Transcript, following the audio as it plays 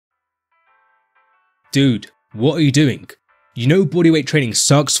Dude, what are you doing? You know bodyweight training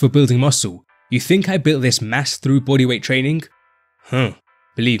sucks for building muscle. You think I built this mass through bodyweight training?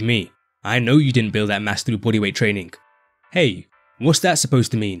 Believe me, I know you didn't build that mass through bodyweight training. Hey, what's that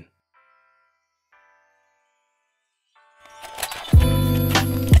supposed to mean?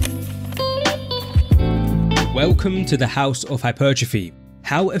 Welcome to the House of Hypertrophy.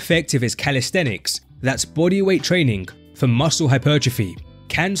 How effective is calisthenics, that's bodyweight training, for muscle hypertrophy?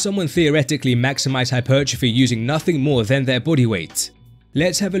 Can someone theoretically maximize hypertrophy using nothing more than their body weight?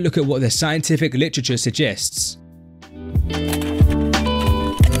 Let's have a look at what the scientific literature suggests.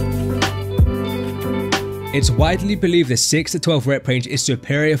 It's widely believed the 6 to 12 rep range is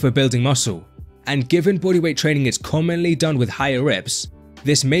superior for building muscle, and given bodyweight training is commonly done with higher reps,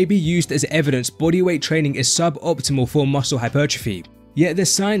 this may be used as evidence bodyweight training is suboptimal for muscle hypertrophy. Yet the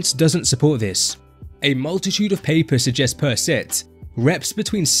science doesn't support this. A multitude of papers suggest per set, reps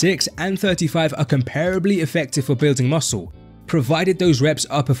between 6 and 35 are comparably effective for building muscle, provided those reps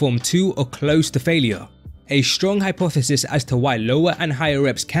are performed to or close to failure. A strong hypothesis as to why lower and higher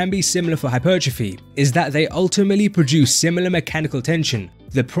reps can be similar for hypertrophy is that they ultimately produce similar mechanical tension,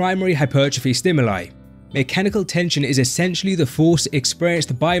 the primary hypertrophy stimuli. Mechanical tension is essentially the force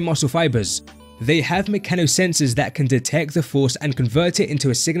experienced by muscle fibers. They have mechanosensors that can detect the force and convert it into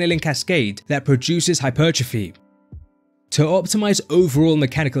a signaling cascade that produces hypertrophy. To optimize overall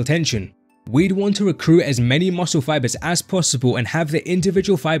mechanical tension, we'd want to recruit as many muscle fibers as possible and have the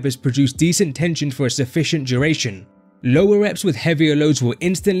individual fibers produce decent tension for a sufficient duration. Lower reps with heavier loads will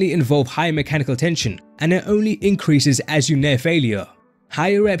instantly involve high mechanical tension, and it only increases as you near failure.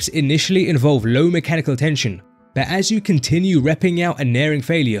 Higher reps initially involve low mechanical tension, but as you continue repping out and nearing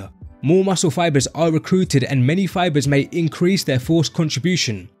failure, more muscle fibers are recruited and many fibers may increase their force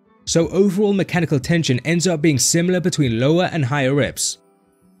contribution. So overall mechanical tension ends up being similar between lower and higher reps.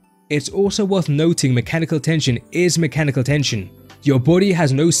 It's also worth noting mechanical tension is mechanical tension. Your body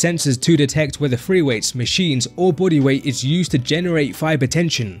has no sensors to detect whether free weights, machines, or body weight is used to generate fiber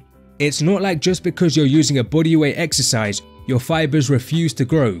tension. It's not like just because you're using a bodyweight exercise, your fibers refuse to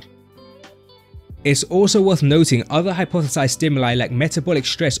grow. It's also worth noting other hypothesized stimuli like metabolic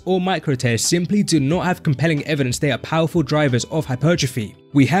stress or micro tears simply do not have compelling evidence they are powerful drivers of hypertrophy.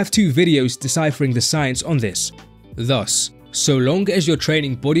 We have 2 videos deciphering the science on this. Thus, so long as you're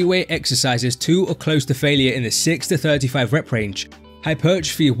training bodyweight exercises to or close to failure in the 6 to 35 rep range,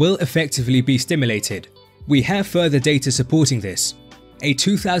 hypertrophy will effectively be stimulated. We have further data supporting this. A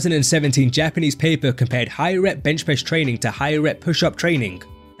 2017 Japanese paper compared high rep bench press training to high rep push-up training,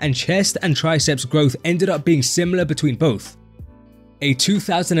 and chest and triceps growth ended up being similar between both. A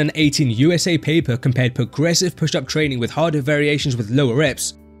 2018 USA paper compared progressive push-up training with harder variations with lower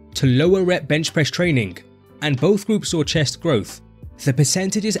reps to lower rep bench press training, and both groups saw chest growth. The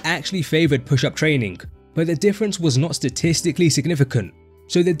percentages actually favored push-up training, but the difference was not statistically significant,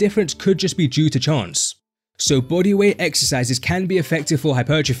 so the difference could just be due to chance. So bodyweight exercises can be effective for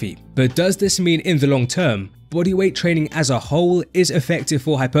hypertrophy, but does this mean in the long term, bodyweight training as a whole is effective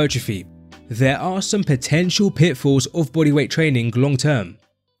for hypertrophy? There are some potential pitfalls of bodyweight training long term.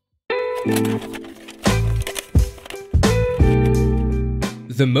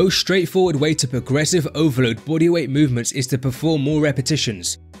 The most straightforward way to progressive overload bodyweight movements is to perform more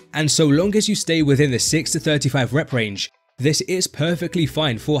repetitions, and so long as you stay within the 6 to 35 rep range, this is perfectly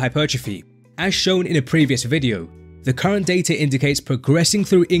fine for hypertrophy. As shown in a previous video, the current data indicates progressing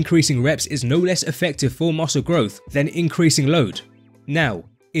through increasing reps is no less effective for muscle growth than increasing load. Now,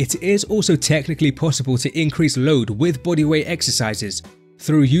 it is also technically possible to increase load with bodyweight exercises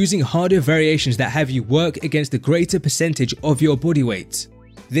through using harder variations that have you work against a greater percentage of your body weight.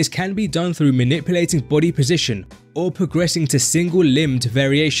 This can be done through manipulating body position or progressing to single-limbed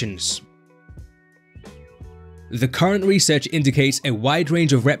variations. The current research indicates a wide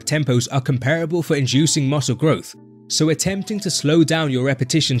range of rep tempos are comparable for inducing muscle growth, so attempting to slow down your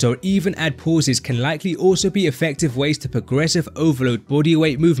repetitions or even add pauses can likely also be effective ways to progressive overload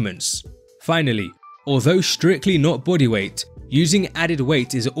bodyweight movements. Finally, although strictly not bodyweight, using added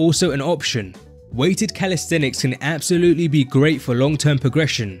weight is also an option. Weighted calisthenics can absolutely be great for long-term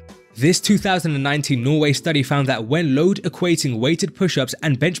progression. This 2019 Norway study found that when load equating weighted push-ups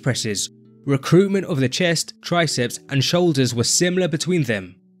and bench presses, recruitment of the chest, triceps, and shoulders was similar between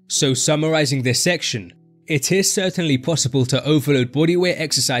them. So summarizing this section, it is certainly possible to overload bodyweight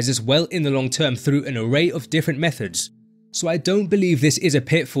exercises well in the long term through an array of different methods, so I don't believe this is a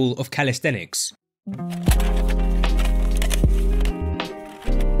pitfall of calisthenics.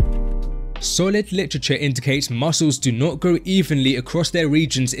 Solid literature indicates muscles do not grow evenly across their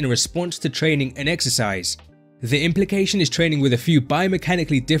regions in response to training and exercise. The implication is training with a few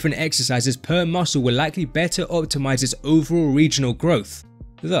biomechanically different exercises per muscle will likely better optimize its overall regional growth.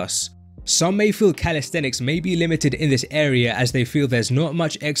 Thus, some may feel calisthenics may be limited in this area as they feel there's not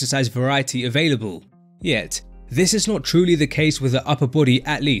much exercise variety available. Yet, this is not truly the case with the upper body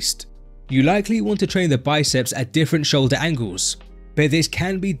at least. You likely want to train the biceps at different shoulder angles, but this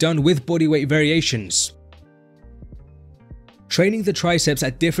can be done with bodyweight variations. Training the triceps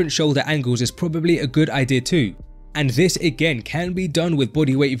at different shoulder angles is probably a good idea too, and this again can be done with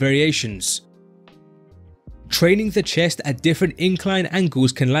bodyweight variations. Training the chest at different incline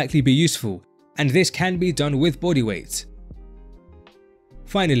angles can likely be useful, and this can be done with bodyweight.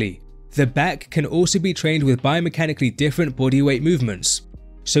 Finally, the back can also be trained with biomechanically different bodyweight movements.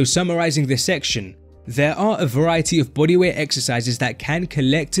 So summarizing this section, there are a variety of bodyweight exercises that can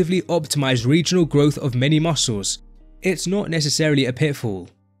collectively optimize regional growth of many muscles. It's not necessarily a pitfall.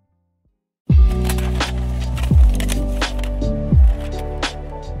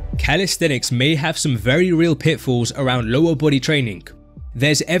 Calisthenics may have some very real pitfalls around lower body training.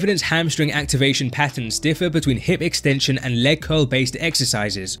 There's evidence hamstring activation patterns differ between hip extension and leg curl based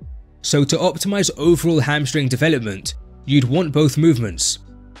exercises. So to optimize overall hamstring development, you'd want both movements.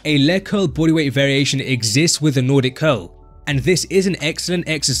 A leg curl bodyweight variation exists with the Nordic curl, and this is an excellent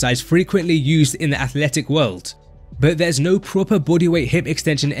exercise frequently used in the athletic world. But there's no proper bodyweight hip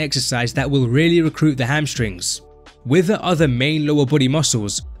extension exercise that will really recruit the hamstrings. With the other main lower body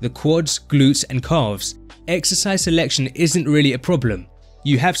muscles, the quads, glutes and calves, exercise selection isn't really a problem.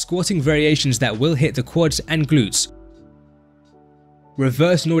 You have squatting variations that will hit the quads and glutes,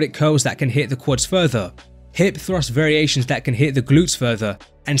 reverse Nordic curls that can hit the quads further, hip thrust variations that can hit the glutes further,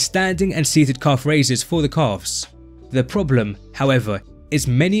 and standing and seated calf raises for the calves. The problem, however, is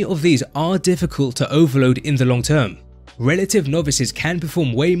many of these are difficult to overload in the long term. Relative novices can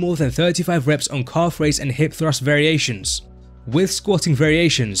perform way more than 35 reps on calf raise and hip thrust variations. With squatting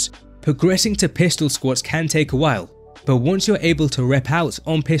variations, progressing to pistol squats can take a while, but once you're able to rep out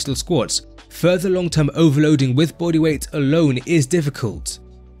on pistol squats, further long-term overloading with bodyweight alone is difficult.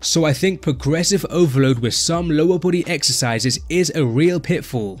 So I think progressive overload with some lower body exercises is a real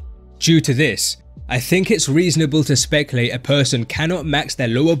pitfall. Due to this, I think it's reasonable to speculate a person cannot max their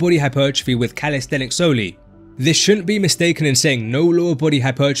lower body hypertrophy with calisthenics solely. This shouldn't be mistaken in saying no lower body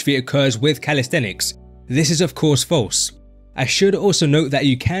hypertrophy occurs with calisthenics. This is of course false. I should also note that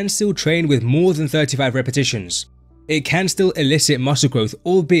you can still train with more than 35 repetitions. It can still elicit muscle growth,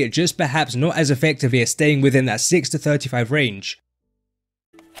 albeit just perhaps not as effectively as staying within that 6 to 35 range.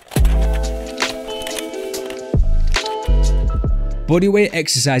 Bodyweight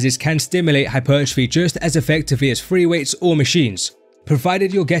exercises can stimulate hypertrophy just as effectively as free weights or machines,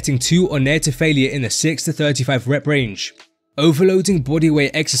 provided you're getting to or near to failure in the 6 to 35 rep range. Overloading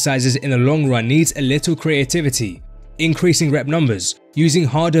bodyweight exercises in the long run needs a little creativity. Increasing rep numbers, using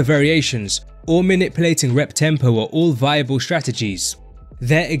harder variations, or manipulating rep tempo are all viable strategies.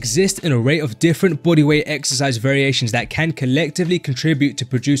 There exist an array of different bodyweight exercise variations that can collectively contribute to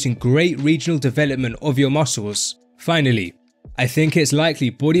producing great regional development of your muscles. Finally, I think it's likely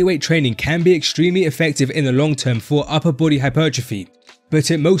bodyweight training can be extremely effective in the long term for upper body hypertrophy,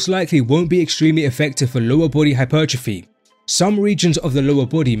 but it most likely won't be extremely effective for lower body hypertrophy. Some regions of the lower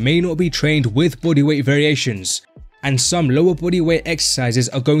body may not be trained with bodyweight variations, and some lower body weight exercises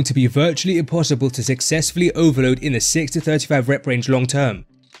are going to be virtually impossible to successfully overload in the 6 to 35 rep range long term,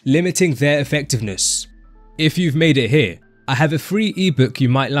 limiting their effectiveness. If you've made it here, I have a free ebook you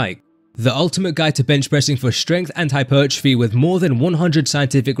might like. The Ultimate Guide to Bench Pressing for Strength and Hypertrophy with more than 100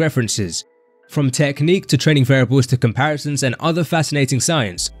 scientific references. From technique to training variables to comparisons and other fascinating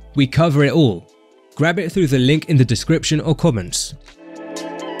science, we cover it all. Grab it through the link in the description or comments.